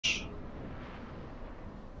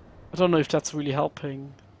I don't know if that's really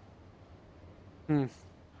helping. I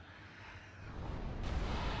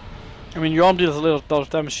mean, your arm deals a little lot of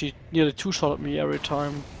damage. She nearly two-shotted me every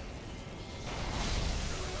time.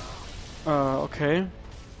 Okay.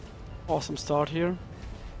 Awesome start here.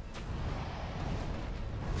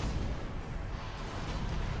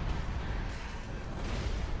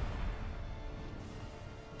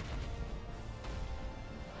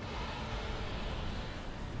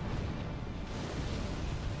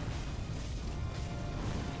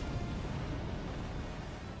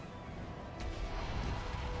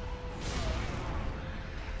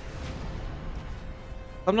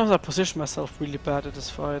 Sometimes I position myself really bad at this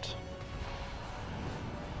fight.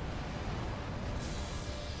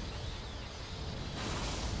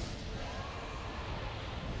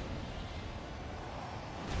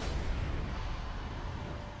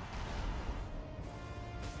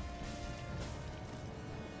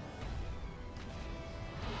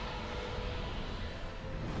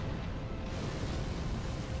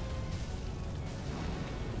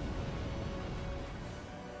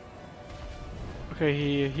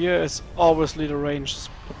 Okay, here is obviously the range is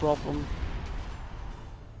the problem.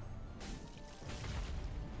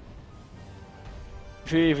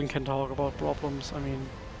 If you even can talk about problems, I mean.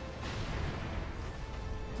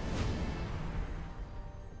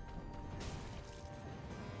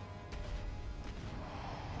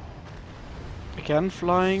 Again,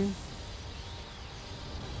 flying.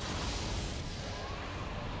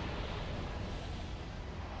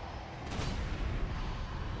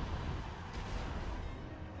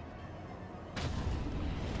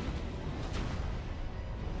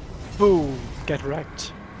 Boom! Get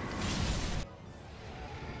wrecked.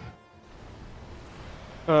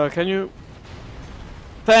 Can you...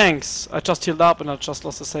 Thanks! I just healed up and I just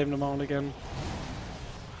lost the same amount again.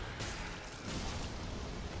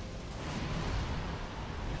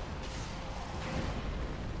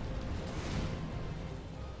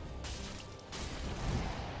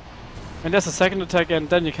 And there's a second attack and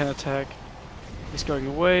then you can attack. He's going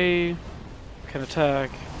away. You can attack.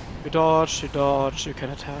 You dodge, you can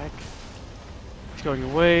attack. He's going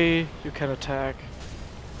away, you can attack.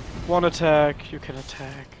 One attack, you can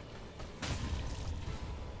attack.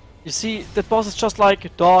 You see, that boss is just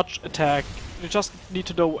like dodge, attack. You just need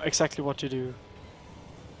to know exactly what to do.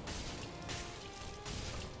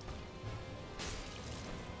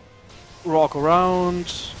 Walk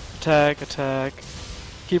around, attack, attack.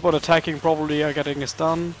 Keep on attacking, probably you're getting this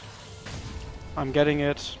done. I'm getting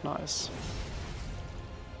it, nice.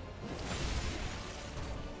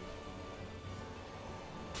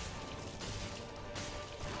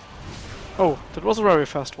 Oh, that was a very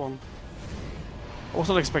fast one. I was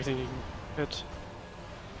not expecting it.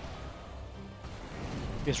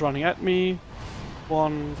 He's running at me.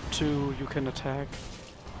 1, 2, you can attack.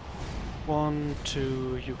 1,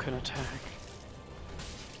 2, you can attack.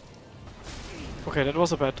 Okay, that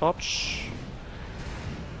was a bad dodge.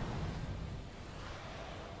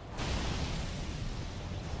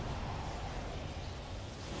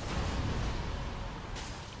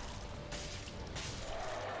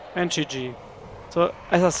 And GG. So,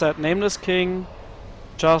 as I said, Nameless King,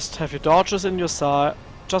 just have your dodges in your side,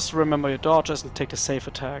 just remember your dodges and take the safe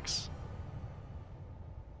attacks.